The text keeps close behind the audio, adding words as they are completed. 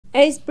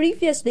As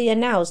previously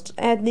announced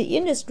at the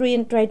Industry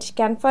and Trade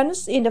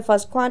Conference in the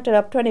first quarter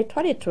of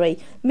 2023,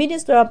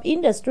 Minister of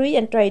Industry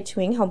and Trade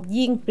Nguyễn Hồng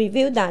Diên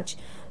revealed that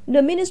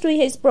the ministry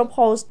has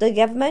proposed the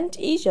government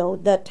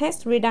issue the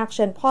tax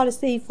reduction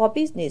policy for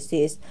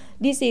businesses.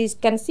 This is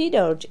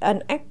considered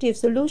an active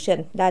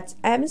solution that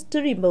aims to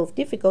remove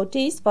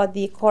difficulties for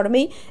the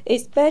economy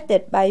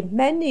expected by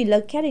many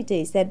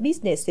localities and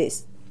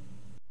businesses.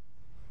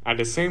 At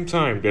the same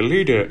time, the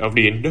leader of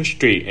the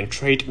Industry and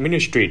Trade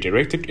Ministry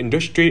directed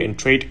Industry and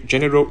Trade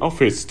General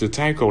Office to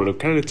tackle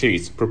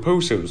localities'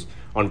 proposals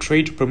on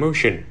trade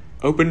promotion,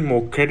 open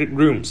more credit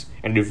rooms,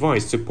 and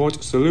devise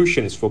support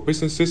solutions for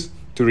businesses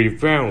to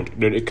rebound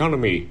the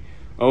economy.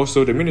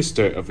 Also, the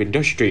Minister of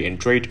Industry and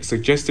Trade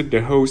suggested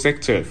the whole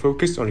sector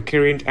focus on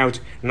carrying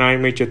out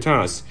 9 major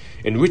tasks,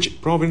 in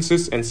which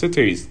provinces and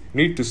cities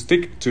need to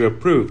stick to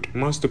approved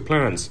master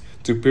plans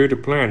to build a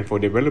plan for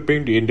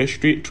developing the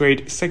industry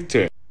trade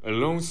sector,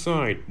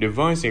 alongside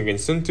devising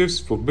incentives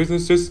for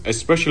businesses,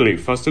 especially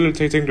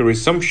facilitating the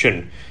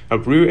resumption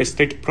of real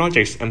estate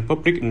projects and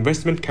public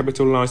investment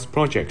capitalized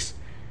projects.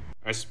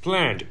 As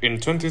planned in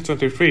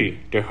 2023,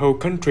 the whole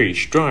country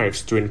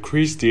strives to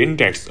increase the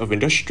index of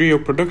industrial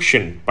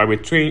production by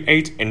between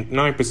 8 and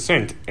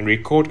 9% and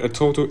record a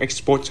total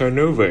export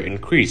turnover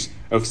increase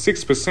of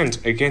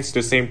 6% against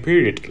the same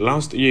period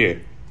last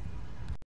year.